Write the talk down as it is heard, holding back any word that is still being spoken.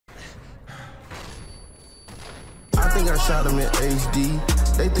think I shot him in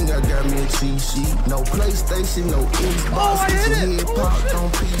HD. They think I got me a cheat sheet. No PlayStation, no Xbox. Get your head popped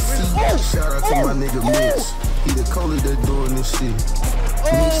on PC. Shout out to my nigga Mitch. He the coolest that doing this shit.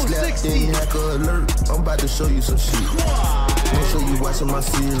 Oh, Slapped 60. in, hacker alert. I'm about to show you some shit. Make sure you watching my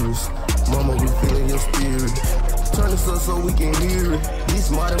series. Mama, we feeling your spirit. Turn this up so we can hear it. This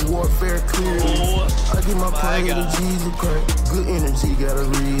modern warfare clearly. I get my pride in Jesus Christ. Good energy, gotta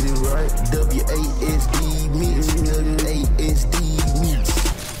read it right. WASD meets. WASD meets.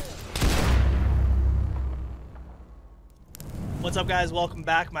 What's up, guys? Welcome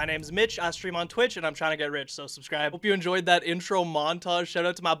back. My name's Mitch. I stream on Twitch and I'm trying to get rich, so subscribe. Hope you enjoyed that intro montage. Shout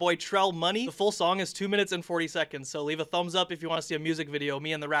out to my boy Trell Money. The full song is 2 minutes and 40 seconds, so leave a thumbs up if you want to see a music video,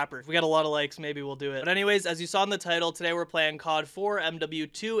 me and the rapper. If we get a lot of likes, maybe we'll do it. But anyways, as you saw in the title, today we're playing COD4,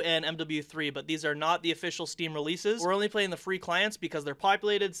 MW2, and MW3, but these are not the official Steam releases. We're only playing the free clients because they're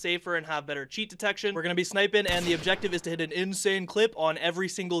populated, safer, and have better cheat detection. We're gonna be sniping, and the objective is to hit an insane clip on every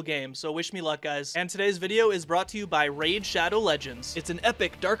single game, so wish me luck, guys. And today's video is brought to you by Raid Shadow Legends. It's an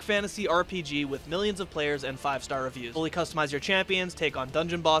epic dark fantasy RPG with millions of players and 5-star reviews. Fully customize your champions, take on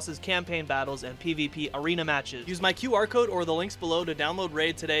dungeon bosses, campaign battles, and PvP arena matches. Use my QR code or the links below to download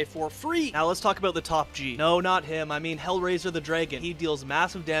Raid today for free. Now let's talk about the top G. No, not him. I mean Hellraiser the Dragon. He deals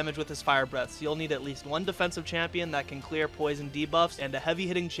massive damage with his fire breaths. You'll need at least one defensive champion that can clear poison debuffs and a heavy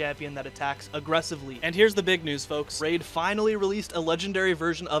hitting champion that attacks aggressively. And here's the big news, folks. Raid finally released a legendary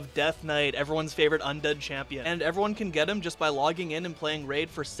version of Death Knight, everyone's favorite undead champion. And everyone can get him just by logging in and playing Raid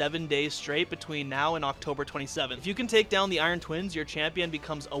for 7 days straight between now and October 27th. If you can take down the Iron Twins, your champion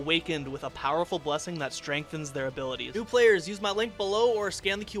becomes awakened with a powerful blessing that strengthens their abilities. New players, use my link below or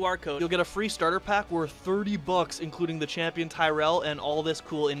scan the QR code. You'll get a free starter pack worth 30 bucks, including the champion Tyrell and all this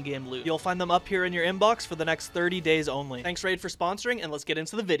cool in-game loot. You'll find them up here in your inbox for the next 30 days only. Thanks Raid for sponsoring, and let's get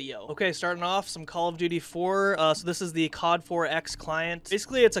into the video. Okay, starting off, some Call of Duty 4. So this is the COD4X client.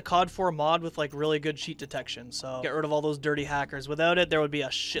 Basically, it's a COD4 mod with like really good cheat detection, so get rid of all those dirty hackers. Without it, there would be a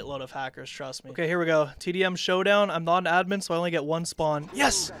shitload of hackers, trust me. Okay, here we go. TDM Showdown. I'm not an admin, so I only get one spawn.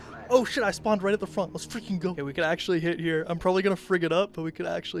 Yes! Oh shit, I spawned right at the front. Let's freaking go. Okay, we could actually hit here. I'm probably gonna frig it up, but we could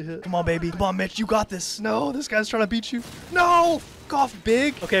actually hit. Come on, baby. Come on, Mitch. You got this. No, this guy's trying to beat you. No! Fuck off,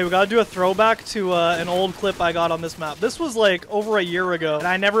 big. Okay, we gotta do a throwback to an old clip I got on this map. This was like over a year ago, and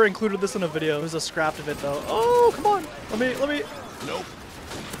I never included this in a video. It was a scrapped of it, though. Oh, come on. Let me. Nope.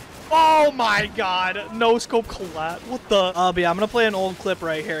 Oh my god, no scope collat. What the? But yeah, I'm gonna play an old clip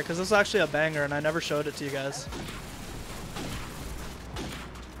right here because this is actually a banger and I never showed it to you guys.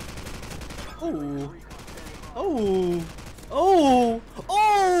 Oh. Oh. Oh.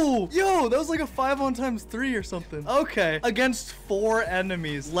 Oh. Yo, that was like a 5-on-3 or something. Okay. Against 4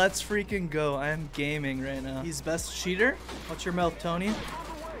 enemies. Let's freaking go. I am gaming right now. He's best cheater. Watch your mouth, Tony.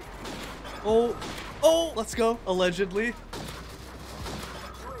 Oh. Oh. Let's go. Allegedly.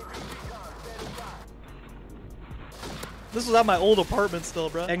 This was at my old apartment still,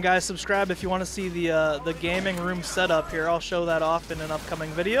 bro. And guys, subscribe if you want to see the gaming room setup here. I'll show that off in an upcoming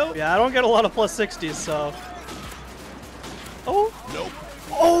video. Yeah, I don't get a lot of plus 60s, so. Oh. Nope.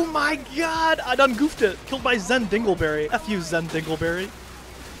 Oh my god. I done goofed it. Killed by Zen Dingleberry. F you, Zen Dingleberry.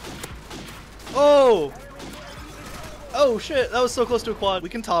 Oh. Oh shit. That was so close to a quad. We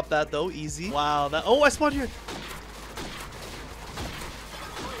can top that though. Easy. Wow. That. Oh, I spawned here.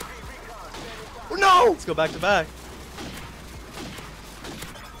 Oh, no. Let's go back to back.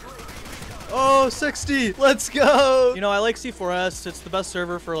 Oh, 60. Let's go. You know, I like C4S. It's the best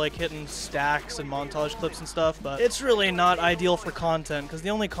server for like hitting stacks and montage clips and stuff, but it's really not ideal for content because the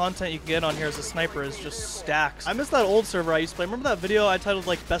only content you can get on here as a sniper is just stacks. I miss that old server I used to play. Remember that video I titled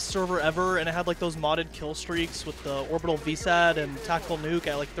like best server ever, and it had like those modded kill streaks with the orbital VSAT and tactical nuke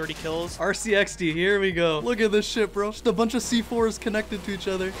at like 30 kills. RCXD, here we go. Look at this shit, bro. Just a bunch of C4s connected to each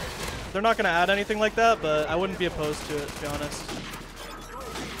other. They're not gonna add anything like that, but I wouldn't be opposed to it, to be honest.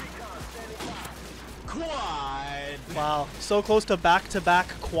 Quad. Wow, so close to back-to-back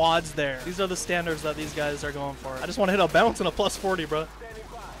quads there. These are the standards that these guys are going for. I just want to hit a bounce and a plus 40, bro.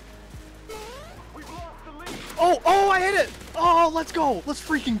 Oh, I hit it. Oh, let's go. Let's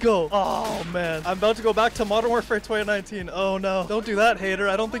freaking go. Oh, man. I'm about to go back to Modern Warfare 2019. Oh, no. Don't do that, hater.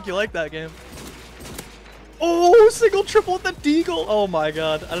 I don't think you like that game. Oh, single triple with the deagle. Oh, my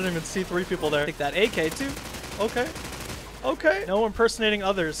God. I didn't even see 3 people there. Take that AK, too. Okay. Okay. No impersonating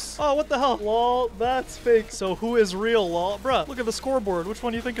others. Oh, what the hell? Lol, that's fake. So who is real, lol? Bruh, look at the scoreboard. Which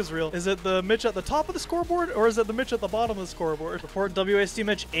one do you think is real? Is it the Mitch at the top of the scoreboard, or is it the Mitch at the bottom of the scoreboard? Report WASD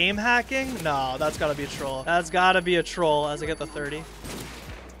Mitch aim hacking? No, that's gotta be a troll. That's gotta be a troll as I get the 30.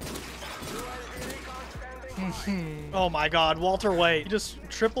 Oh my god, Walter White. He just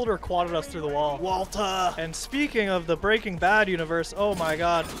tripled or quadded us through the wall. Walter! And speaking of the Breaking Bad universe, oh my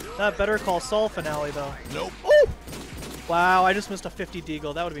god. That Better Call Saul finale, though. Nope. Oh! Wow, I just missed a 50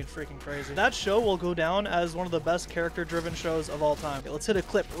 deagle. That would have been freaking crazy. That show will go down as one of the best character-driven shows of all time. Okay, let's hit a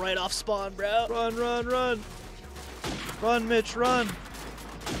clip right off spawn, bro. Run, run, run. Run, Mitch, run.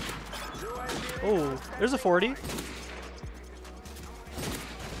 Oh, there's a 40.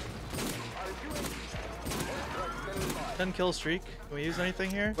 Kill streak. Can we use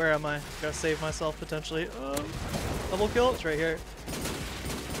anything here? Where am I? Gotta save myself potentially. Double kill. It's right here.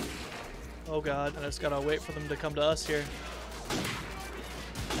 Oh god. I just gotta wait for them to come to us here.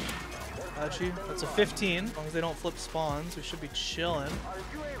 Got you. That's a 15. As long as they don't flip spawns, we should be chilling.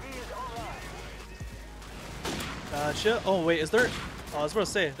 Gotcha. Oh wait, is there? Oh, I was about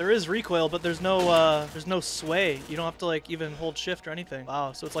to say there is recoil, but there's no sway. You don't have to like even hold shift or anything.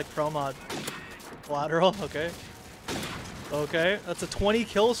 Wow. So it's like pro mod. Collateral. Okay. Okay, that's a 20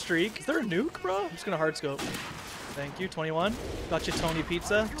 kill streak. Is there a nuke, bro? I'm just gonna hard scope. Thank you, 21. Got you, Tony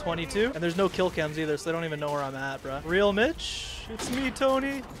Pizza, 22. And there's no kill cams either, so they don't even know where I'm at, bro. Real Mitch? It's me,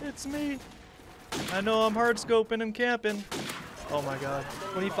 Tony. It's me. I know I'm hard scoping and camping. Oh my god.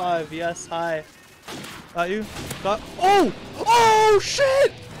 25, yes, hi. Got you. Got. Oh! Oh,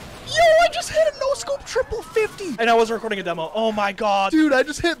 shit! Yo, I just hit a no-scope triple 50! And I was recording a demo. Oh my god. Dude, I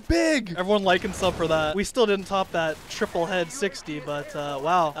just hit big! Everyone like and sub for that. We still didn't top that triple head 60, but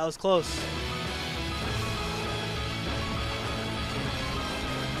wow, that was close.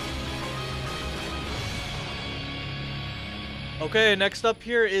 Okay, next up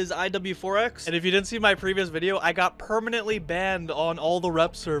here is IW4X. And if you didn't see my previous video, I got permanently banned on all the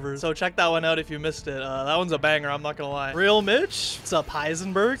rep servers. So check that one out if you missed it. That one's a banger, I'm not gonna lie. Real Mitch? What's up,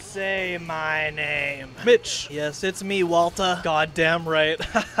 Heisenberg? Say my name. Mitch. Yes, it's me, Walter. Goddamn right.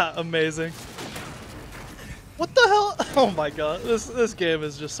 Amazing. What the hell? Oh my god. This game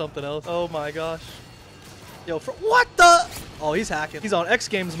is just something else. Oh my gosh. Yo, what the? Oh, he's hacking. He's on X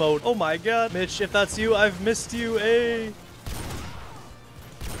Games mode. Oh my god. Mitch, if that's you, I've missed you. Hey.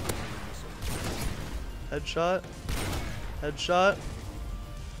 Headshot. Headshot.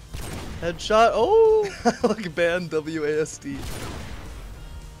 Headshot. Oh! Look, ban WASD.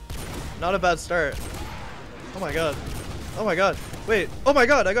 Not a bad start. Oh my god. Oh my god. Wait. Oh my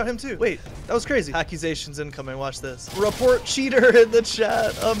god, I got him too. Wait, that was crazy. Accusations incoming. Watch this. Report cheater in the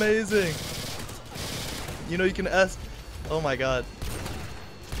chat. Amazing. You know you can ask. Oh my god.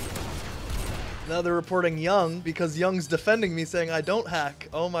 Now they're reporting Young because Young's defending me saying I don't hack.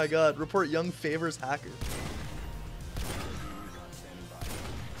 Oh my god. Report Young favors hacker.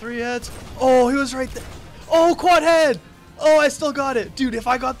 3 heads. Oh, he was right there. Oh, quad head. Oh, I still got it. Dude, if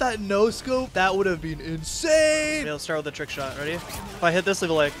I got that no scope, that would have been insane. Okay, let's start with the trick shot. Ready? If I hit this,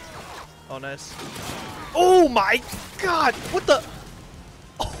 leave a like. Oh, nice. Oh my god. What the?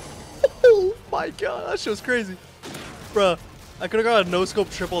 Oh my god. That shit was crazy. Bruh, I could have got a no scope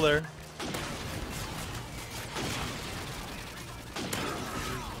triple there.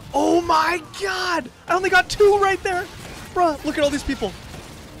 Oh my god! I only got 2 right there! Bruh, look at all these people.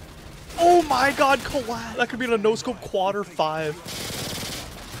 Oh my god, collab! That could be in a no-scope quad or 5.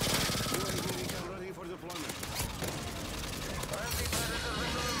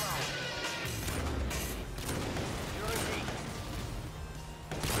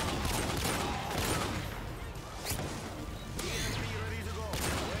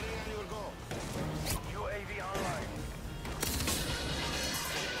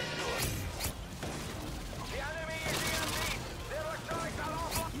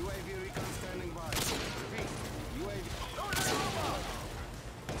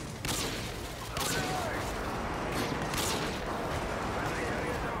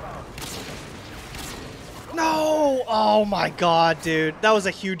 No! Oh my god, dude. That was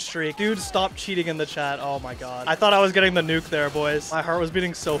a huge streak. Dude, stop cheating in the chat. Oh my god. I thought I was getting the nuke there, boys. My heart was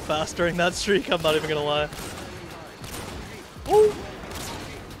beating so fast during that streak, I'm not even gonna lie. Oh!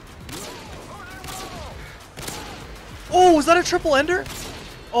 Oh, was that a triple ender?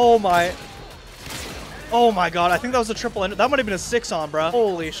 Oh my... Oh my god, I think that was a triple ender. That might have been a 6 on, bro.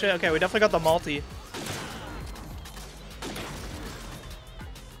 Holy shit. Okay, we definitely got the multi.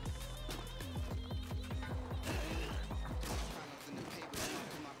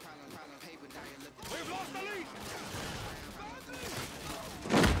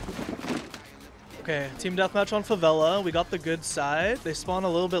 Okay, team deathmatch on favela. We got the good side. They spawn a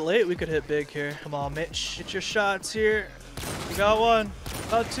little bit late. We could hit big here. Come on, Mitch. Get your shots here. We got 1.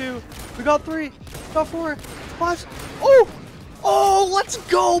 Got 2. We got 3. Got 4. 5. Oh! Oh, let's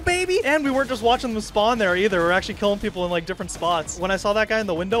go, baby. And we weren't just watching them spawn there either. We're actually killing people in like different spots. When I saw that guy in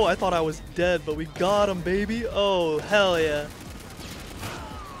the window, I thought I was dead, but we got him, baby. Oh, hell yeah.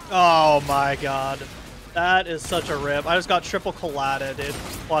 Oh my God. That is such a rip. I just got triple collided, dude.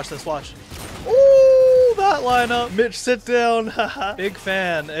 Watch this, watch. Ooh, that lineup. Mitch, sit down. Haha. Big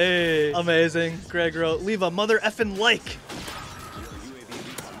fan. Hey. Amazing. Greg wrote, leave a mother effing like.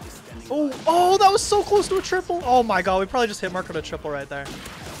 Oh, that was so close to a triple. Oh my God, we probably just hit marker a triple right there.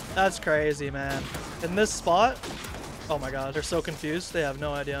 That's crazy, man. In this spot, oh my God, they're so confused. They have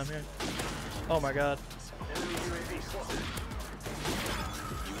no idea I'm here. Oh my God.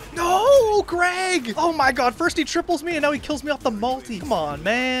 No, Greg! Oh my God, first he triples me and now he kills me off the multi. Come on,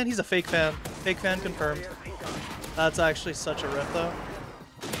 man. He's a fake fan. Fake fan confirmed. That's actually such a rip, though.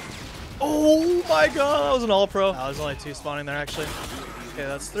 Oh my God, that was an all-pro. There's only 2 spawning there, actually. Okay,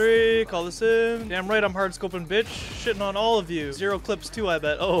 that's 3. Call this in. Damn right, I'm hard scoping, bitch. Shitting on all of you. 0 clips too, I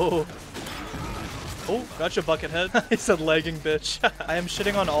bet. Oh, gotcha, Buckethead. He said lagging, bitch. I am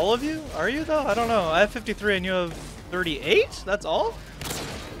shitting on all of you? Are you, though? I don't know. I have 53 and you have 38? That's all?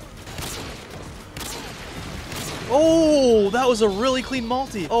 Oh, that was a really clean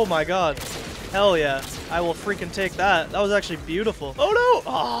multi. Oh my God. Hell yeah. I will freaking take that. That was actually beautiful. Oh no.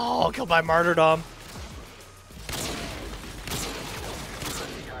 Oh, killed by martyrdom.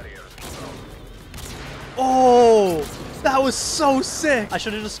 Oh, that was so sick. I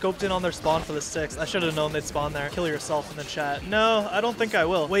should have just scoped in on their spawn for the 6th. I should have known they'd spawn there. Kill yourself in the chat. No, I don't think I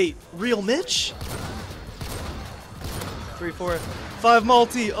will. Wait, real Mitch? 3, 4, 5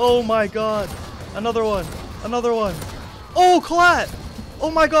 multi. Oh my God. Another one. Another one. Oh, Collat. Oh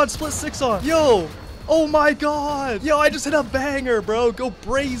my God, split 6 on. Yo. Oh my God. Yo, I just hit a banger, bro. Go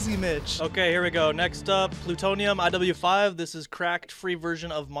brazy, Mitch. Okay, here we go. Next up, Plutonium IW5. This is cracked free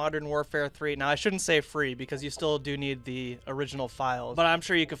version of Modern Warfare 3. Now, I shouldn't say free because you still do need the original files, but I'm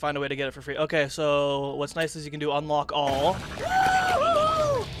sure you can find a way to get it for free. Okay, so what's nice is you can do unlock all.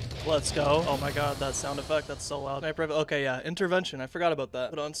 Let's go. Oh my God, that sound effect, that's so loud. Okay, yeah, intervention. I forgot about that.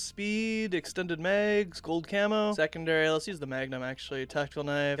 Put on speed, extended mags, gold camo, secondary. Let's use the magnum, actually. Tactical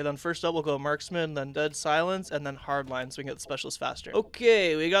knife. Okay, then first up, we'll go marksman, then dead silence, and then hardline, so we can get the specialist faster.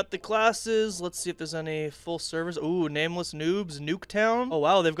 Okay, we got the classes. Let's see if there's any full servers. Ooh, nameless noobs, Nuketown. Oh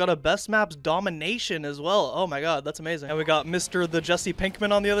wow, they've got a best maps domination as well. Oh my God, that's amazing. And we got Mr. the Jesse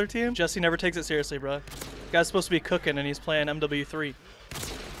Pinkman on the other team. Jesse never takes it seriously, bro. The guy's supposed to be cooking, and he's playing MW3.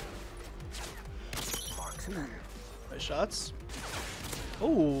 Nice shots.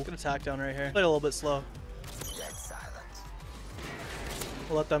 Oh, good attack down right here. Played a little bit slow.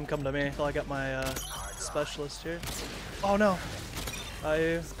 We'll let them come to me until I get my specialist here. Oh no.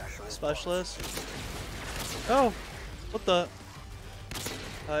 Specialist. Oh, what the?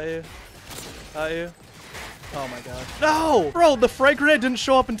 Oh my God. No! Bro, the frag grenade didn't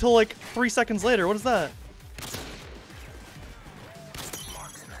show up until like 3 seconds later. What is that?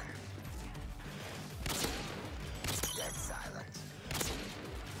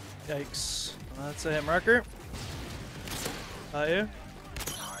 Yikes. That's a hit marker. Got you.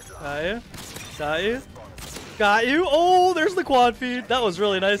 Got you. Got you. Got you. Oh, there's the quad feed. That was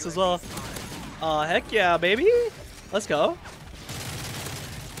really nice as well. Heck yeah, baby. Let's go.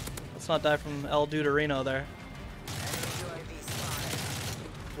 Let's not die from El Duderino there.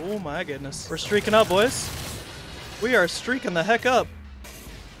 Oh my goodness. We're streaking up, boys. We are streaking the heck up.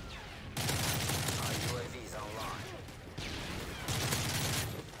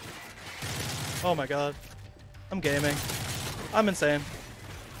 Oh my God. I'm gaming. I'm insane.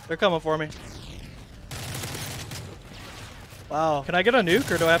 They're coming for me. Wow. Can I get a nuke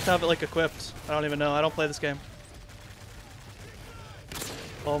or do I have to have it like equipped? I don't even know. I don't play this game.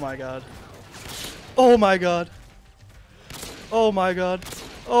 Oh my God. Oh my God. Oh my God.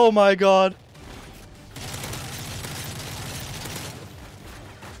 Oh my God.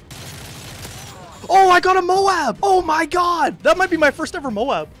 Oh, I got a Moab. Oh my God. That might be my first ever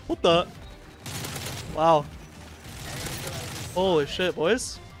Moab. What the? Wow. Holy shit,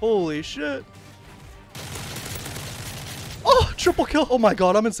 boys. Holy shit. Oh, triple kill. Oh my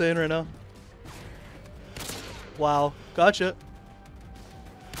God, I'm insane right now. Wow. Gotcha.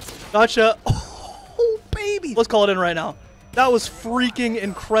 Gotcha. Oh, baby. Let's call it in right now. That was freaking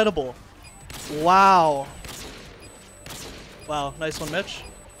incredible. Wow. Wow. Nice one, Mitch.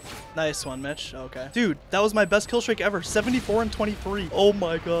 Nice one, Mitch. Okay. Dude, that was my best kill streak ever. 74 and 23. Oh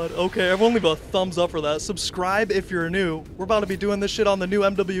my God. Okay, everyone leave a thumbs up for that. Subscribe if you're new. We're about to be doing this shit on the new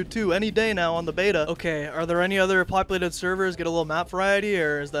MW2 any day now on the beta. Okay, are there any other populated servers? Get a little map variety,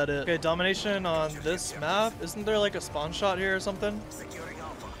 or is that it? Okay, domination on this map. Isn't there like a spawn shot here or something?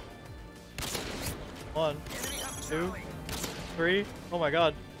 1, 2, 3. Oh my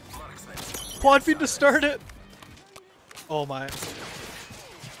god. Quad feed to start it. Oh my.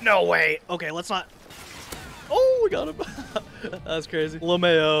 No way. Okay, let's not. Oh, we got him. That was crazy.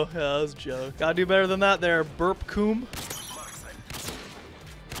 LeMayo. Yeah, that was a joke. Gotta do better than that there, Burp Coom.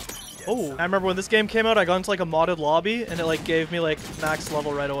 Oh, I remember when this game came out, I got into like a modded lobby and it like gave me like max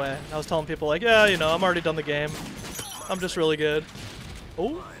level right away. I was telling people like, yeah, you know, I'm already done the game. I'm just really good.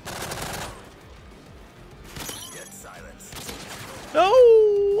 Oh.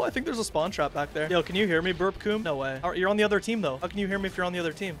 No! I think there's a spawn trap back there. Yo, can you hear me, Burp Coom? No way. You're on the other team though. How can you hear me if you're on the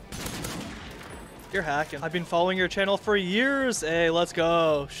other team? You're hacking. I've been following your channel for years. Hey, let's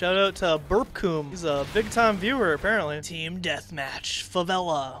go. Shout out to Burp Coom. He's a big time viewer, apparently. Team Deathmatch.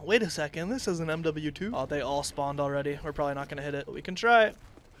 Favela. Wait a second. This is an MW2. Oh, they all spawned already. We're probably not going to hit it, but we can try it.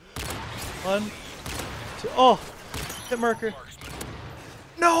 1, 2. Oh, hit marker.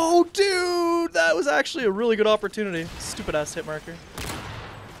 No, dude. That was actually a really good opportunity. Stupid ass hit marker.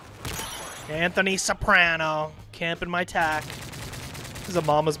 Anthony Soprano. Camping my tack. He's a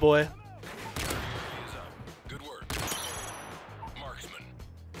mama's boy.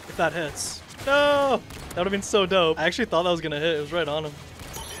 If that hits. No! That would have been so dope. I actually thought that was going to hit. It was right on him.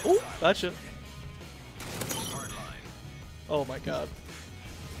 Oh, gotcha. Oh my god.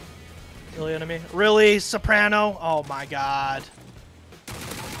 Really, enemy? Really, Soprano? Oh my god.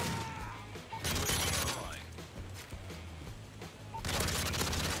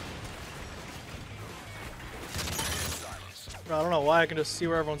 I don't know why I can just see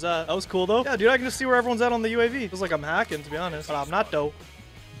where everyone's at. That was cool though. Yeah, dude, I can just see where everyone's at on the UAV. Feels like I'm hacking, to be honest. But I'm not though.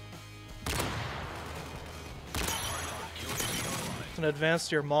 An advance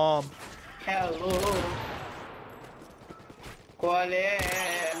to your mom. Hello. Qual é?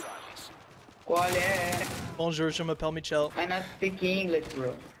 Bonjour, je m'appelle Michel. I not speak English,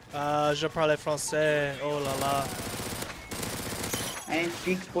 bro. Je parle français. Oh la la. I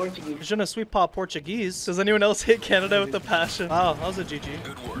speak Portuguese. Je ne suis pas Portuguese. Does anyone else hate Canada with a passion? Wow, that was a GG.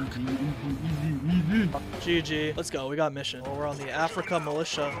 Good work. GG. Let's go. We got mission. Oh, we're on the Africa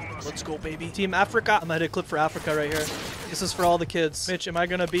militia. Let's go, baby. Team Africa. I'm gonna hit a clip for Africa right here. This is for all the kids. Mitch, am I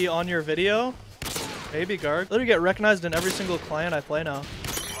gonna be on your video? Maybe, Guard. Literally get recognized in every single client I play now.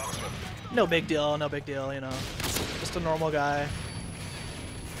 No big deal. No big deal, you know. Just a normal guy.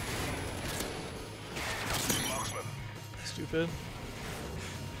 Stupid.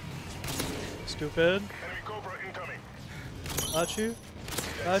 Stupid. Got you.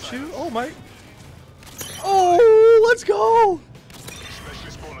 Got you. Oh my. Oh, let's go.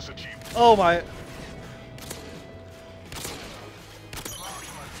 Oh my.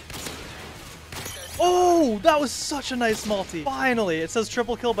 Oh, that was such a nice multi. Finally. It says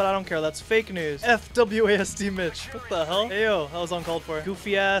triple kill, but I don't care. That's fake news. FWASD Mitch. What the hell? Hey, yo, that was uncalled for.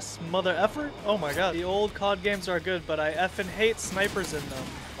 Goofy ass mother effort. Oh my god. The old COD games are good, but I effing hate snipers in them.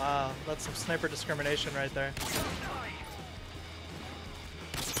 Wow, that's some sniper discrimination right there.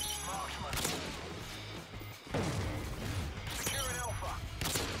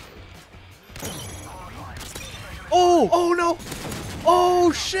 Oh! Oh no!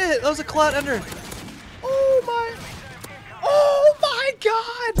 Oh shit! That was a clout ender. Oh my! Oh my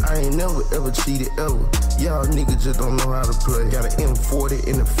god! I ain't never ever cheated ever. Y'all niggas just don't know how to play. Got an M40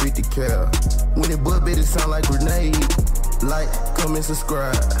 and a 50 cal. When it bud, it sound like grenade. Like, come and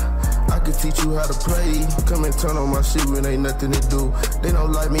subscribe. I can teach you how to play. Come and turn on my shit when ain't nothing to do. They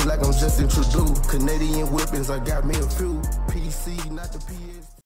don't like me like I'm just introduced. Canadian weapons, I got me a few. PC, not the PS.